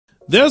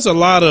There's a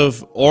lot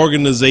of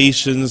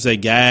organizations that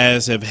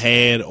guys have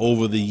had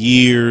over the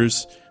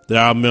years that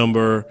I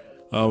remember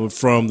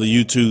from the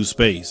YouTube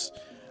space.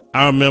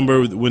 I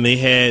remember when they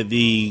had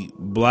the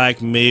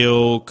Black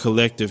Male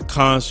Collective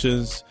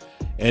Conscience,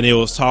 and it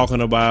was talking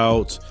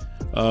about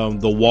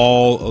the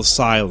Wall of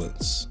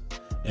Silence.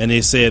 And they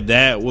said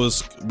that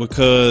was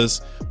because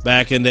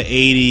back in the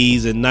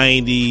 80s and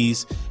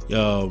 90s,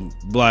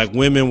 black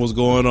women was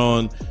going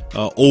on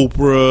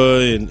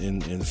Oprah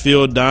and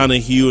Phil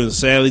Donahue and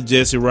Sally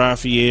Jesse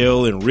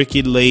Raphael and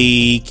Ricky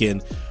Lake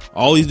and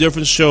all these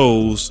different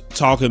shows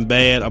talking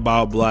bad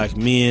about black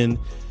men,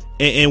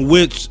 and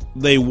which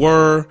they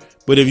were.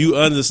 But if you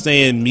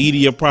understand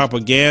media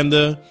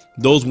propaganda,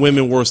 those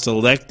women were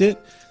selected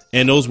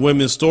and those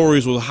women's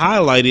stories were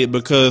highlighted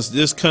because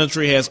this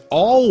country has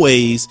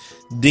always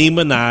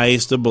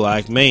demonized the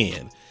black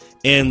man.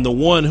 And the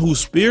one who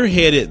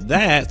spearheaded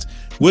that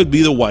would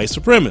be the white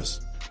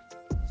supremacists,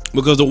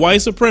 because the white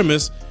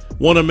supremacists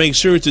want to make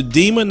sure to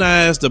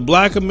demonize the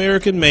black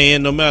American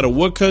man. No matter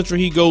what country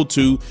he go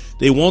to,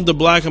 they want the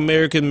black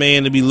American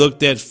man to be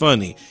looked at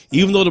funny,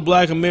 even though the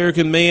black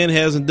American man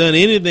hasn't done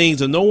anything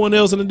to no one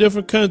else in a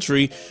different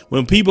country.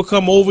 When people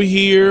come over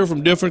here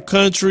from different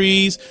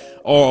countries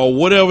or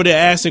whatever,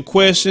 they're asking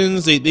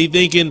questions, they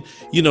thinking,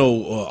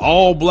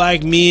 all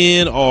black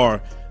men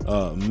are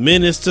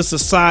menace to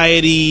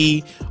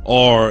society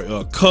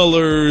or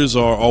colors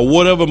or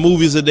whatever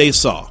movies that they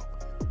saw,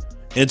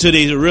 until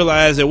they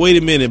realize that, wait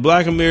a minute,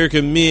 black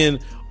American men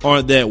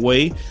aren't that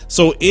way.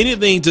 So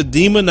anything to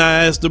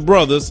demonize the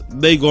brothers,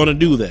 they're going to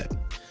do that.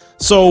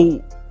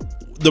 So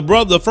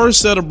the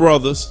first set of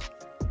brothers,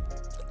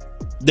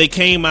 they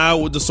came out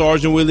with the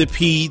Sergeant Willie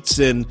Peets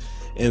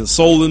and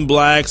Solon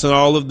Blacks and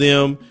all of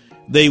them.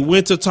 They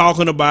went to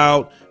talking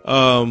about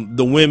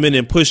the women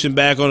and pushing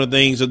back on the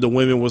things that the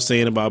women were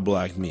saying about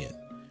black men.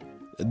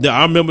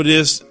 I remember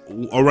this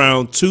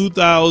around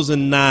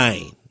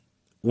 2009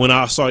 when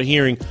I started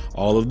hearing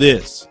all of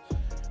this.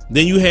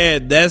 Then you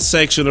had that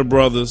section of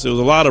brothers. There was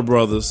a lot of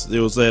brothers.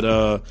 There was that,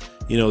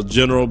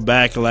 General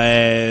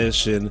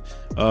Backlash and,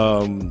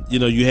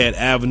 you had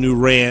Avenue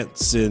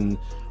Rants and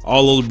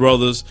all those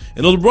brothers.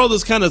 And those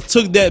brothers kind of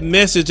took that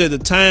message at the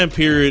time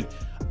period.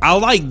 I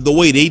like the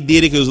way they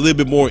did it because it was a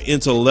little bit more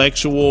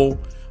intellectual.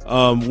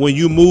 When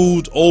you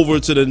moved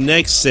over to the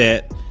next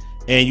set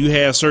and you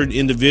have certain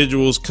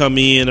individuals come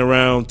in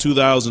around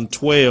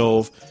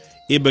 2012,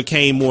 it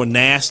became more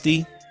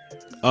nasty,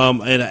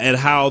 and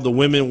how the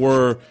women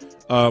were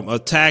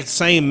attacked.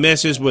 Same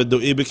message, but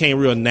it became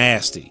real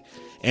nasty.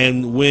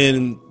 And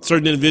when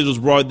certain individuals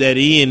brought that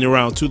in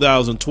around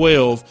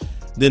 2012,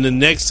 then the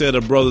next set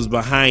of brothers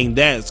behind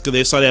that, because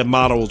they saw that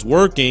model was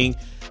working,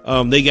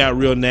 they got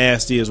real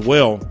nasty as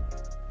well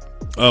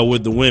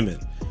with the women.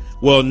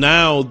 Well,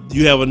 now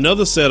you have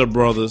another set of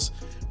brothers.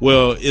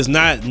 Well, it's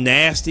not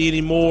nasty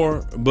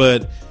anymore,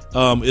 but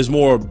it's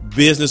more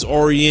business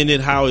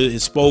oriented, how it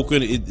is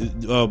spoken.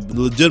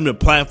 Legitimate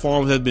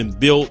platforms have been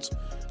built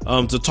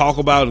to talk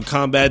about and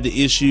combat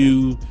the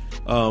issue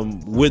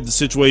with the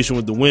situation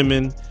with the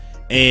women.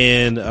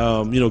 And,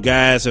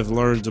 guys have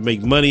learned to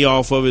make money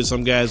off of it.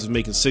 Some guys are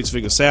making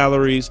 6-figure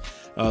salaries.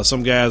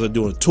 Some guys are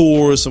doing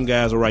tours. Some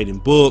guys are writing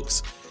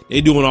books.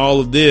 They're doing all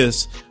of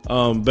this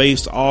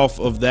based off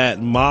of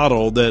that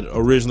model that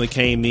originally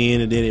came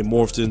in, and then it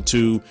morphed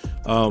into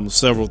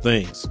several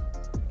things.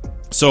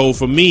 So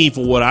for me,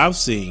 for what I've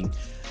seen,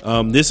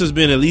 this has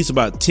been at least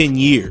about 10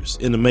 years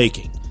in the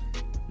making,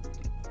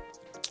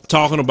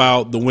 talking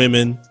about the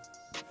women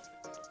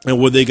and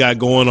what they got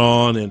going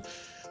on and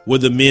what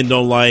the men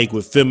don't like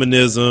with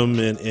feminism.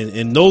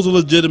 And those are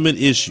legitimate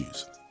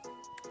issues.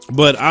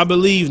 But I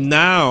believe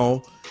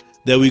now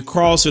that we're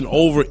crossing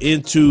over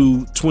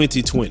into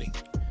 2020,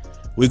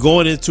 we're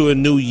going into a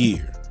new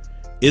year.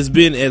 It's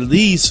been, at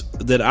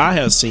least that I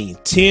have seen,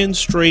 10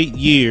 straight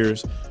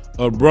years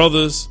of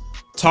brothers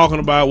talking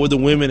about what the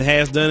women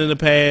has done in the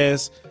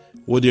past,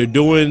 what they're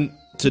doing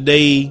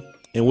today,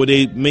 and what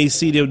they may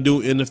see them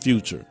do in the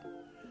future.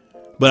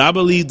 But I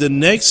believe the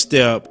next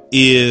step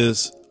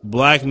is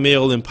black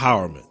male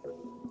empowerment.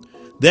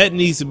 That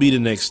needs to be the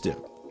next step.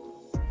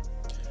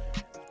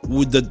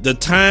 With the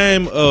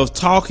time of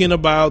talking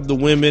about the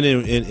women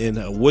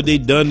and what they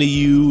done to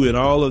you and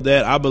all of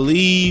that, I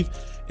believe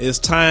it's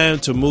time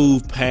to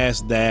move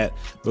past that,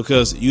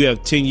 because you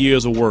have 10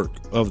 years of work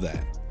of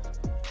that.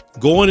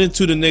 Going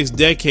into the next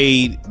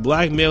decade,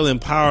 black male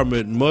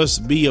empowerment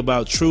must be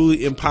about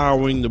truly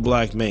empowering the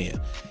black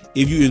man.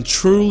 If you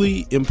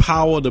truly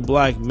empower the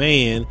black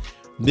man,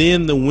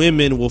 then the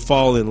women will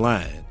fall in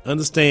line.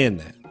 Understand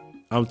that.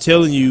 I'm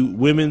telling you,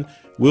 women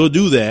will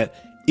do that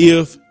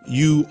if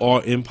you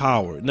are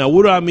empowered. Now,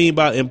 what do I mean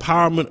by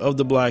empowerment of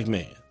the black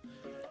man?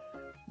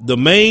 The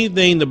main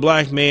thing the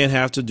black man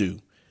have to do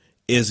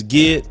is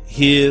get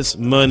his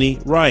money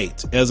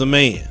right as a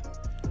man.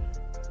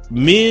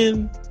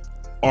 Men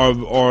are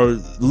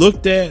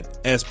looked at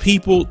as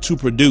people to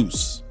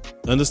produce.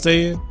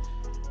 Understand?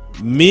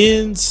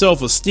 Men's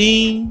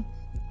self-esteem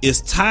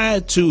is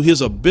tied to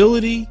his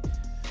ability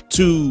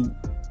to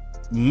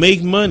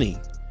make money,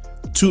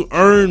 to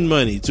earn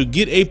money, to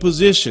get a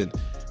position,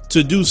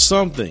 to do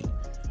something.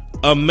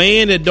 A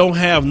man that don't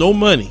have no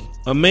money,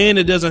 a man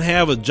that doesn't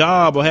have a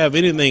job or have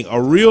anything,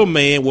 a real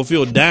man will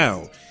feel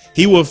down.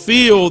 He will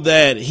feel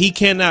that he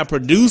cannot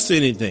produce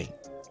anything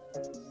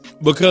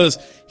because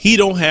he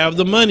don't have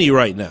the money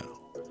right now.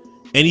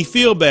 And he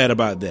feel bad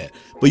about that.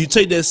 But you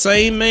take that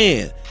same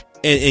man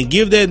and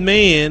give that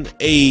man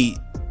a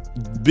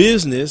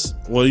business.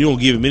 Well, you don't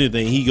give him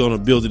anything. He going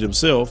to build it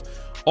himself,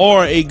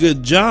 or a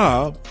good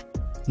job.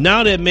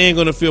 Now that man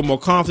going to feel more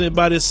confident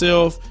about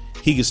himself.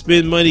 He can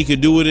spend money. He can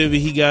do whatever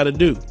he got to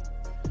do.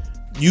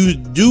 You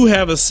do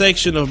have a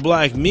section of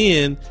black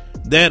men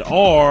that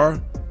are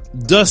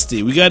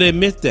dusty. We got to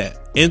admit that,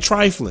 and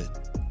trifling.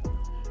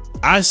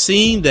 I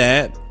seen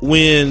that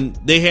when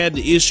they had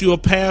the issue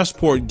of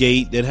Passport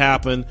Gate that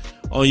happened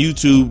on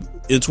YouTube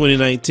in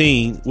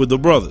 2019 with the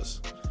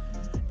brothers.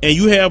 And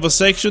you have a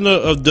section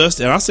of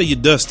dusty, and I say you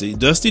dusty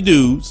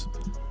dudes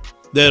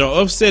that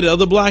are upset at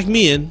other black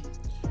men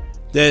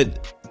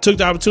that took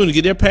the opportunity to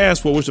get their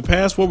passport, which the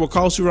passport will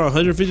cost you around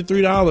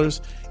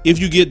 $153 if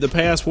you get the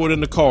passport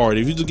and the card.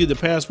 If you just get the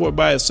passport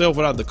by itself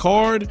without the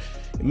card,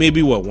 it may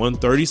be what,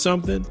 $130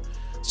 something.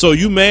 So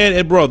you mad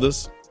at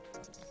brothers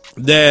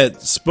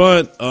that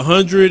spent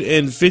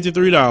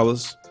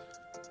 $153,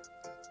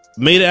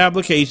 made an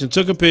application,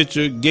 took a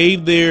picture,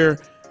 gave their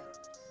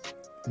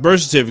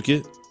birth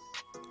certificate,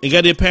 and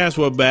got their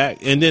passport back,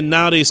 and then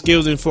now they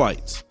scheduling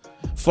flights.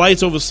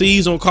 Flights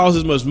overseas don't cost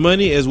as much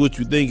money as what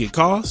you think it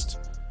costs.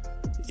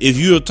 If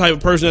you're a type of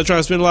person that tries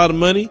to spend a lot of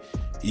money,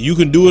 you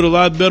can do it a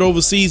lot better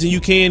overseas than you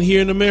can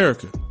here in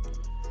America.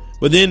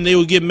 But then they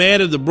would get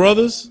mad at the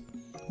brothers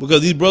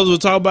because these brothers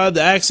would talk about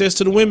the access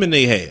to the women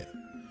they had.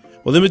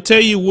 Well, let me tell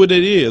you what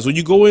it is. When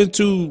you go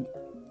into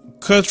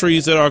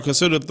countries that are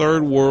considered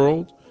third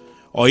world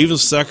or even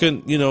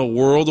second,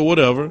 world or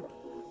whatever,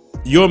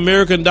 your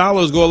American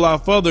dollars go a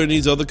lot further in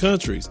these other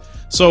countries.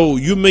 So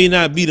you may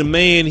not be the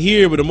man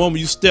here, but the moment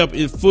you step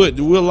in foot,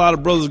 a lot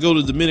of brothers go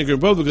to the Dominican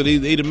Republic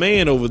because they the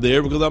man over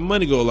there because our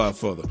money go a lot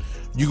further.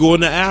 You go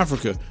into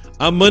Africa,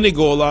 our money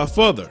go a lot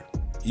further.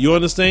 You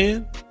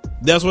understand?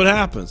 That's what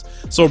happens.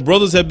 So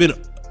brothers have been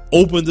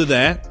open to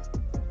that,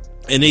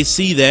 and they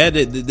see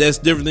that's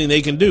different thing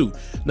they can do.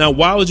 Now,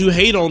 why would you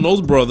hate on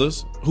those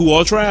brothers who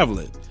are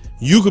traveling?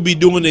 You could be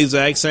doing the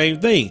exact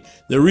same thing.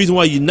 The reason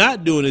why you're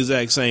not doing the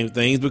exact same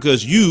thing is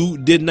because you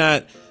did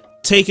not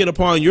take it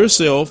upon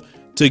yourself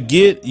to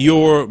get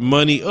your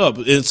money up.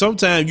 And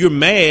sometimes you're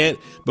mad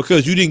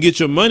because you didn't get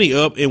your money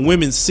up, and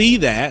women see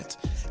that.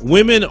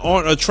 Women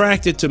aren't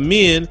attracted to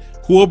men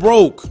who are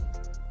broke.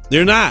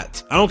 They're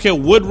not. I don't care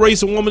what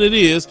race of woman it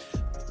is.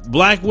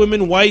 Black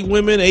women, white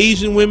women,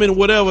 Asian women,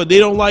 whatever. They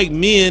don't like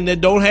men that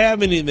don't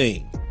have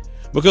anything,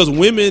 because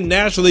women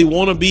naturally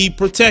want to be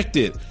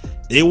protected.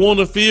 They want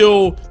to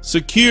feel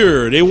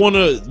secure. They want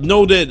to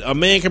know that a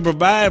man can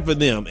provide for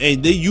them,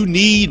 and you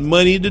need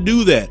money to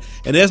do that.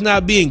 And that's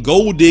not being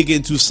gold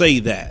digging to say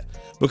that,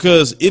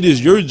 because it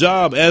is your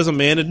job as a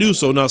man to do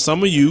so. Now,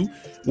 some of you,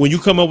 when you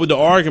come up with the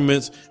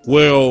arguments,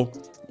 well,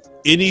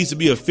 it needs to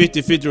be a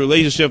 50-50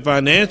 relationship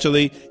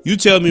financially, you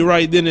tell me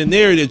right then and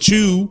there that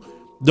you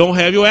don't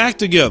have your act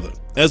together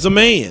as a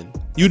man.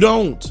 You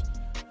don't.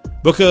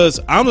 Because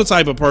I'm the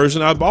type of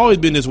person, I've always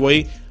been this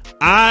way.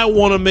 I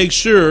want to make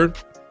sure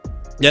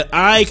that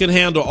I can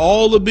handle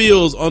all the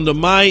bills under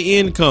my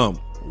income.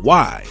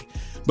 Why?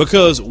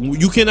 Because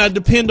you cannot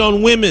depend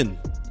on women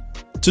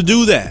to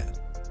do that.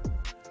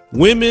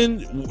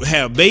 Women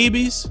have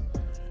babies.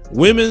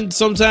 Women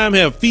sometimes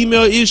have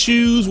female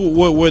issues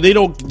where they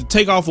don't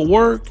take off of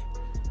work.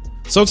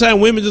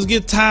 Sometimes women just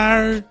get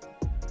tired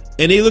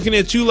and they looking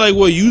at you like,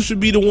 well, you should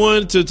be the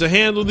one to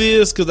handle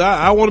this because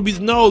I want to be.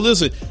 No,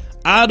 listen,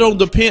 I don't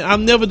depend. I've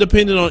never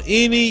depended on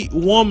any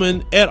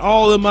woman at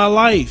all in my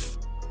life.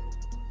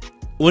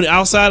 When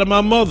outside of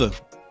my mother,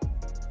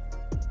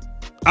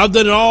 I've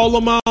done it all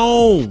on my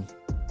own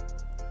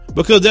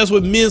because that's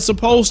what men's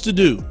supposed to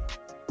do.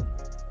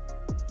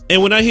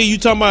 And when I hear you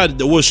talking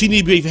about, well, she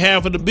need to pay for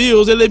half of the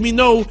bills, that let me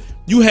know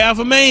you half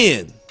a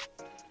man,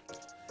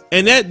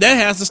 and that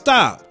has to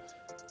stop.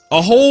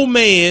 A whole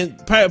man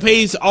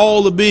pays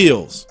all the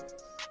bills.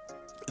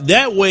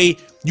 That way,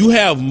 you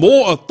have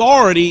more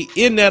authority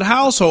in that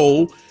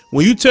household.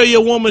 When you tell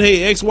your woman,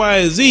 hey, X, Y,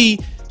 and Z,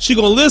 she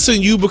gonna listen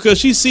to you because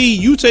she see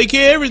you take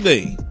care of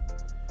everything.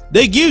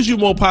 That gives you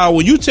more power.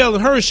 When you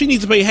telling her she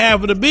needs to pay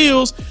half of the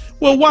bills,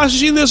 well, why should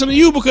she listen to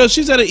you? Because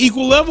she's at an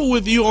equal level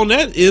with you on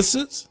that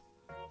instance.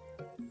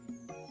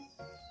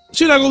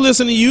 She's not gonna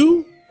listen to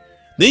you.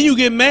 Then you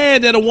get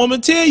mad that a woman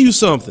tell you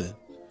something.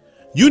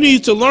 You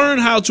need to learn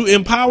how to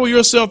empower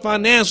yourself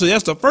financially.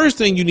 That's the first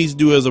thing you need to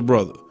do as a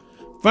brother.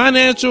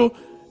 Financially,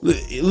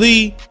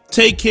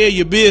 take care of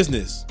your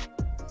business.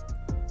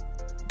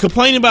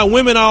 Complaining about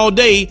women all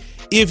day.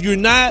 If you're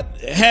not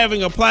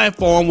having a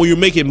platform where you're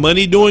making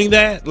money doing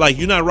that, like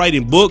you're not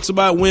writing books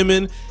about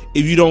women,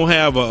 if you don't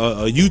have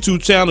a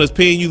YouTube channel that's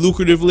paying you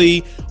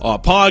lucratively, or a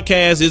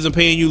podcast isn't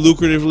paying you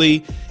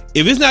lucratively,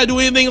 if it's not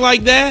doing anything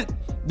like that,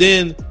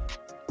 then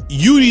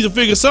you need to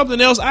figure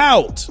something else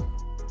out.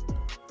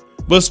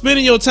 But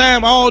spending your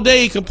time all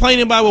day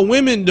complaining about what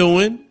women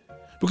doing,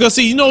 because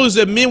see, you notice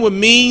that men with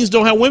means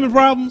don't have women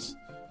problems.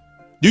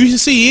 Do you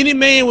see any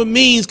man with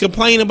means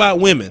complain about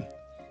women?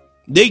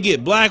 They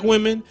get black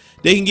women,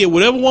 they can get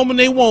whatever woman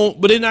they want,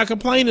 but they're not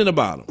complaining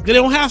about them. They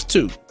don't have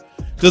to,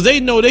 because they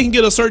know they can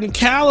get a certain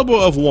caliber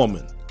of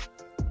woman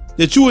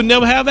that you would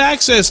never have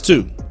access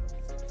to.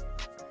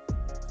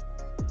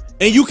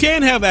 And you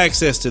can have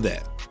access to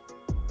that,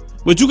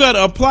 but you got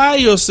to apply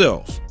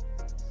yourself.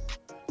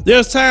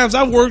 There's times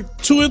I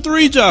worked 2 and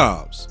 3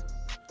 jobs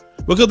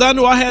because I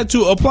knew I had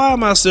to apply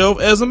myself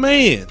as a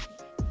man.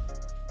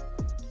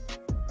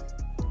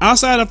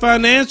 Outside of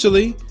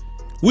financially,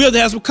 we have to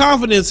have some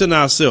confidence in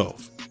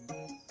ourselves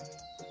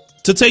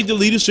to take the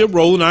leadership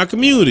role in our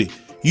community.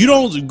 You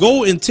don't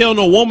go and tell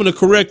no woman to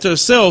correct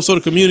herself so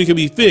the community can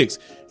be fixed.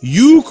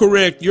 You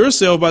correct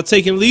yourself by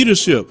taking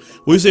leadership.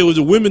 We say, well,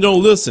 the women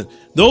don't listen.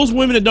 Those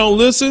women that don't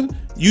listen,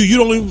 you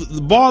don't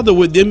even bother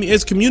with them.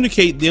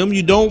 Excommunicate them.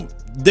 You don't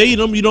date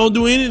them. You don't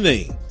do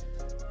anything.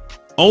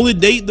 Only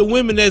date the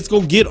women that's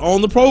going to get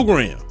on the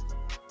program.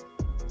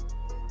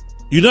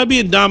 You're not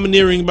being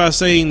domineering by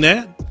saying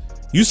that.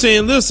 You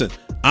saying, listen,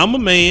 I'm a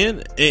man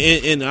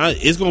and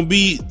it's going to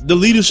be the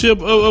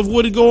leadership of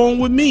what it go on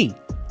with me.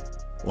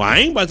 Well, I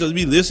ain't about to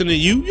be listening to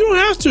you. You don't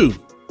have to.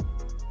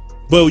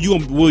 But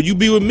will you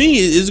be with me?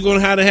 It's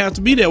going to have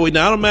to be that way.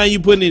 Now, I don't mind you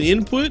putting in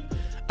input.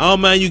 I don't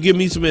mind you giving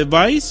me some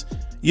advice.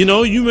 You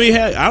know,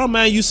 I don't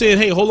mind you saying,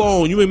 hey, hold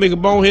on. You may make a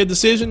bonehead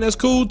decision. That's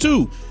cool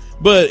too.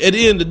 But at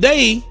the end of the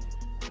day,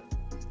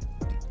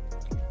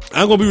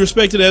 I'm going to be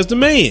respected as the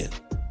man.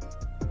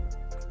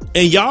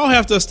 And y'all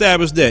have to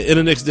establish that in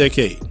the next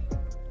decade.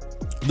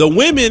 The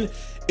women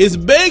is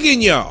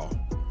begging y'all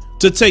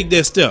to take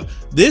that step.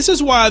 This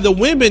is why the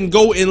women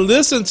go and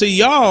listen to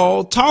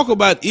y'all talk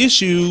about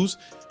issues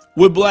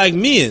with black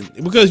men,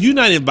 because you're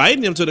not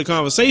inviting them to the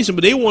conversation,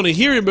 but they want to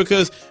hear it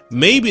because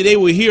maybe they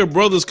will hear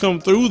brothers come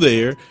through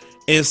there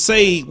and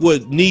say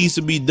what needs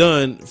to be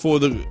done for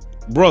the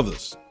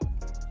brothers.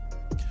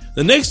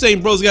 The next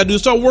thing brothers got to do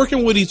is start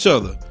working with each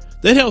other.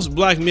 That helps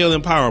black male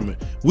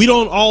empowerment. We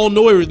don't all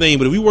know everything,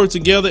 but if we work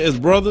together as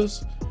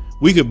brothers,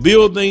 we can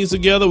build things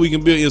together. We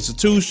can build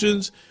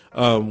institutions.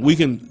 We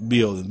can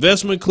build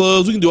investment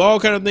clubs. We can do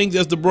all kinds of things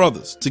as the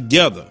brothers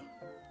together.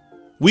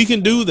 We can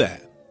do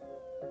that.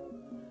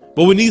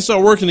 But we need to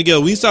start working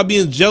together. We need to stop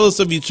being jealous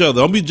of each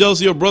other. Don't be jealous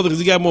of your brother because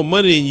he got more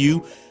money than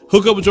you.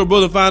 Hook up with your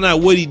brother, find out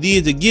what he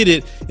did to get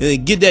it, and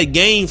then get that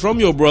gain from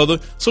your brother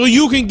so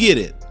you can get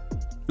it.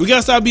 We got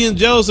to stop being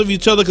jealous of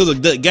each other because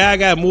a guy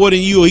got more than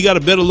you, or he got a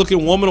better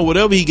looking woman, or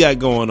whatever he got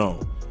going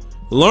on.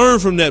 Learn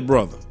from that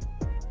brother.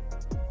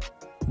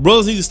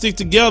 Brothers need to stick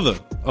together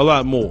a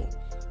lot more.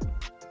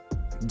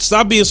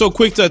 Stop being so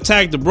quick to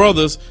attack the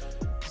brothers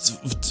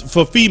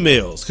for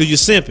females because you're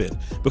simping,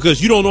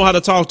 because you don't know how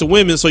to talk to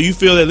women, so you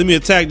feel that let me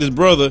attack this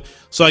brother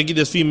so I get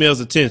this female's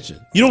attention.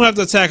 You don't have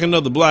to attack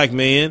another black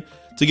man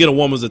to get a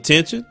woman's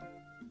attention.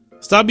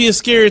 Stop being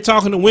scared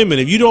talking to women.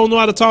 If you don't know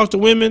how to talk to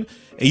women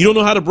and you don't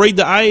know how to break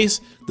the ice,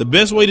 the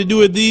best way to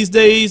do it these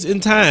days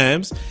and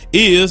times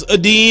is a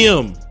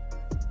DM.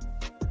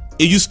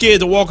 If you're scared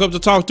to walk up to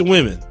talk to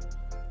women,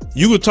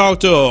 you could talk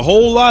to a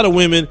whole lot of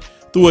women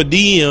through a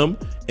DM,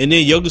 and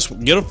then you'll just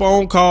get a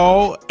phone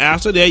call.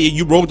 After that,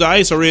 you broke the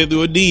ice already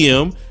through a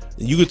DM.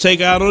 You could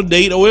take out on a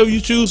date or whatever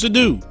you choose to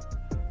do.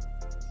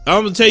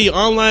 I'm going to tell you,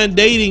 online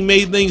dating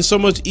made things so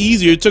much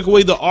easier. It took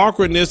away the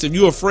awkwardness if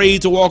you're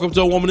afraid to walk up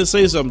to a woman and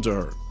say something to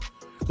her.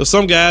 Because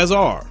some guys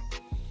are.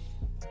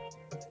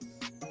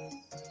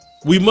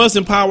 We must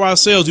empower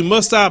ourselves. We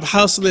must stop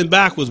hustling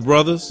backwards,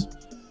 brothers.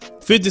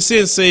 50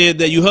 Cent said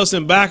that you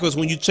hustling backwards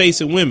when you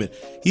chasing women.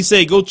 He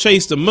said, go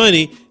chase the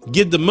money,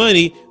 get the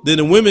money, then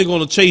the women are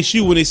going to chase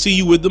you when they see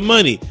you with the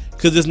money.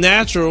 Because it's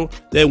natural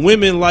that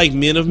women like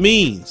men of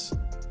means.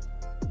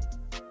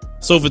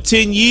 So for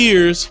 10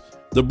 years,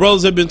 the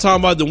brothers have been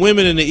talking about the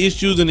women and the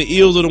issues and the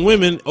ills of the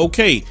women.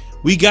 Okay,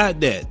 we got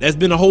that. That's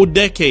been a whole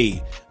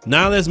decade.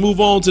 Now let's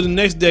move on to the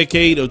next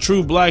decade of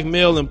true black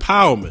male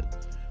empowerment.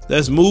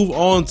 Let's move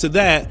on to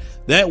that.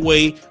 That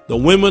way, the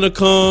women will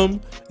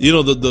come,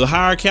 the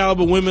higher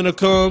caliber women will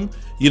come,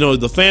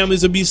 the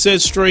families will be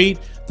set straight.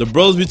 The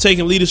brothers will be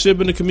taking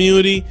leadership in the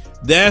community.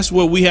 That's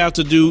what we have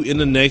to do in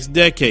the next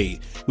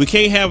decade. We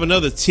can't have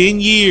another 10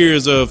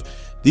 years of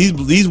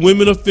these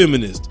women are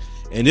feminists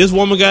and this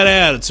woman got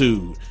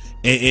attitude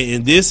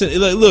and this. And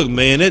look,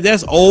 man,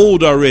 that's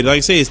old already. Like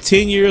I say, it's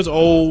 10 years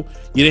old.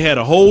 You had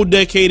a whole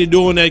decade of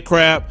doing that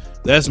crap.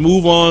 Let's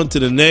move on to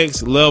the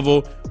next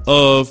level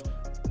of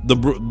the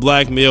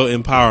black male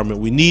empowerment.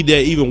 We need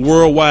that even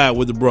worldwide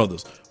with the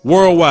brothers.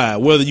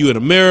 Worldwide, whether you're in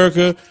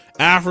America,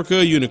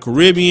 Africa, you're in the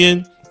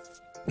Caribbean,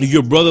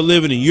 your brother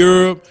living in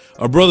Europe,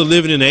 a brother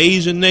living in an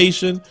Asian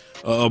nation,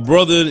 a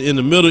brother in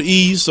the Middle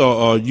East,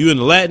 or you in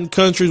the Latin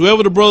countries,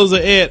 wherever the brothers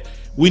are at,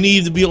 we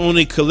need to be on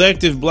a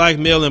collective black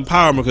male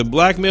empowerment, because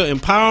black male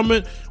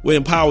empowerment will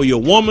empower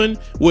your woman,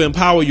 will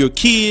empower your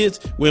kids,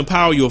 will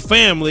empower your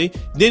family,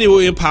 then it will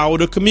empower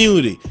the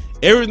community.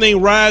 Everything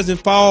rise and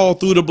fall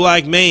through the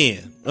black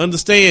man.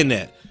 Understand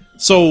that.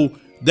 So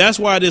That's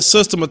why this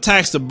system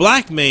attacks the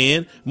black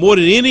man more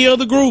than any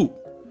other group,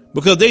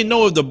 because they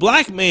know if the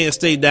black man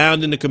stay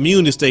down, then the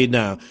community stay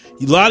down.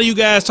 A lot of you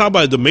guys talk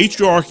about the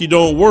matriarchy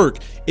don't work.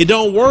 It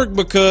don't work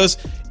because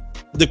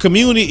the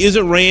community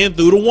isn't ran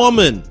through the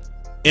woman.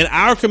 And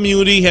our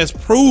community has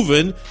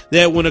proven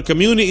that when a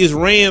community is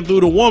ran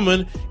through the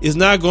woman, it's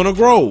not going to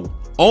grow.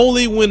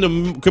 Only when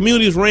the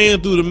community is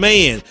ran through the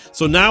man.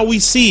 So now we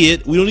see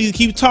it. We don't need to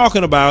keep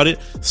talking about it.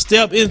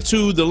 Step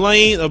into the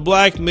lane of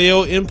black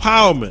male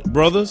empowerment,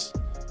 brothers.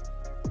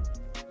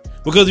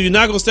 Because if you're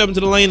not going to step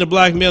into the lane of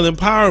black male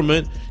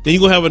empowerment, then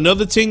you're going to have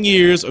another 10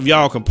 years of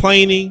y'all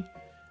complaining.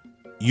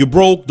 You're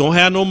broke, don't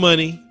have no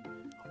money,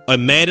 are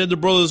mad at the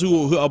brothers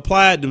who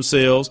applied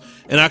themselves,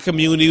 and our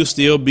community will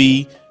still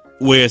be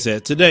where it's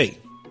at today.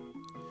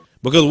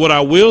 Because what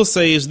I will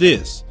say is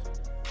this.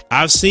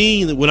 I've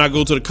seen when I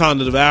go to the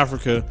continent of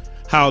Africa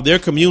how their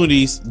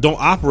communities don't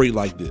operate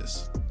like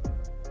this.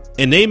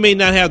 And they may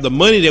not have the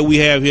money that we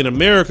have here in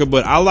America,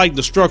 but I like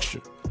the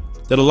structure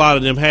that a lot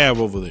of them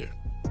have over there.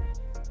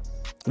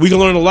 We can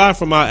learn a lot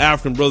from our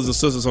African brothers and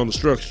sisters on the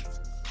structure.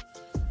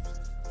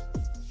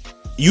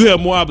 You have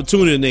more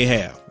opportunity than they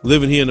have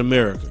living here in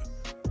America.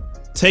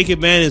 Take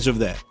advantage of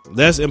that.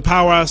 Let's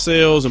empower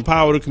ourselves,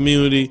 empower the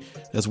community.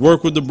 Let's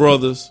work with the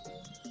brothers.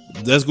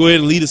 Let's go ahead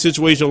and lead the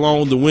situation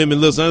along. The women,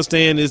 let's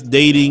understand this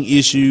dating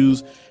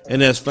issues,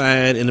 and that's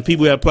fine. And the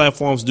people who have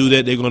platforms do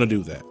that, they're going to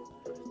do that.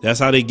 That's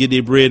how they get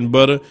their bread and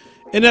butter,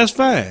 and that's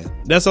fine.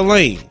 That's a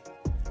lane.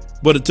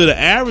 But to the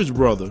average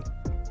brother,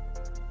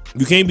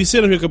 you can't be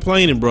sitting here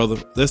complaining, brother.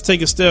 Let's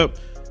take a step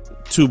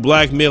to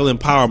black male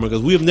empowerment,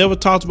 because we have never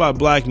talked about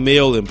black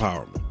male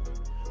empowerment.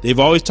 They've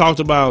always talked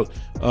about,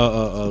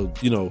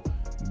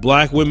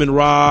 black women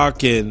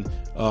rock and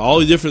all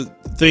the different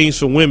things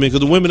for women, because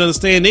the women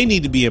understand they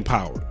need to be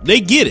empowered. They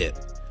get it.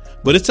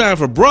 But it's time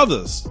for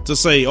brothers to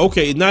say,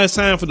 okay, now it's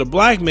time for the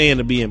black man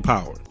to be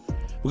empowered.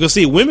 Because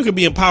see, women can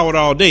be empowered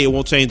all day. It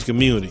won't change the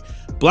community.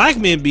 Black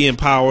men be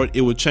empowered.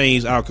 It would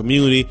change our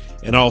community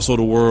and also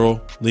the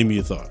world. Leave me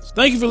your thoughts.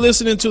 Thank you for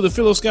listening to the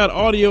Philo Scott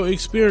audio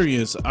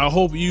experience. I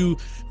hope you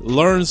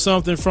learned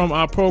something from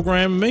our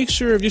program. Make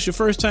sure if it's your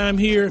first time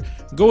here,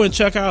 go and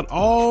check out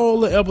all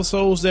the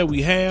episodes that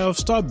we have.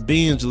 Start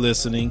binge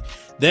listening.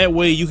 That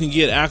way you can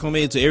get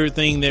acclimated to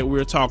everything that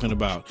we're talking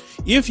about.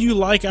 If you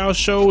like our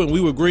show, and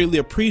we would greatly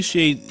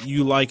appreciate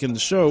you liking the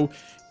show,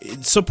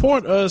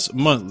 support us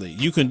monthly.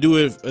 You can do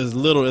it as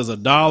little as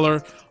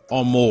 $1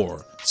 or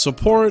more.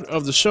 Support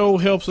of the show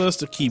helps us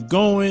to keep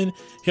going,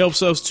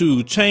 helps us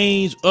to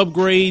change,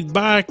 upgrade,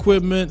 buy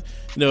equipment.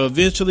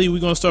 Eventually we're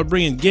going to start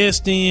bringing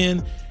guests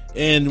in,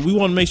 and we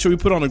want to make sure we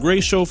put on a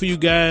great show for you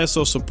guys.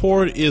 So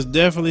support is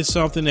definitely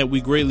something that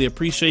we greatly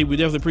appreciate. We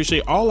definitely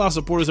appreciate all our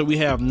supporters that we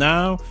have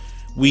now.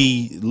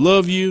 We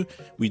love you.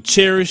 We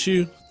cherish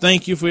you.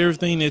 Thank you for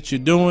everything that you're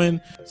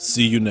doing.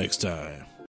 See you next time.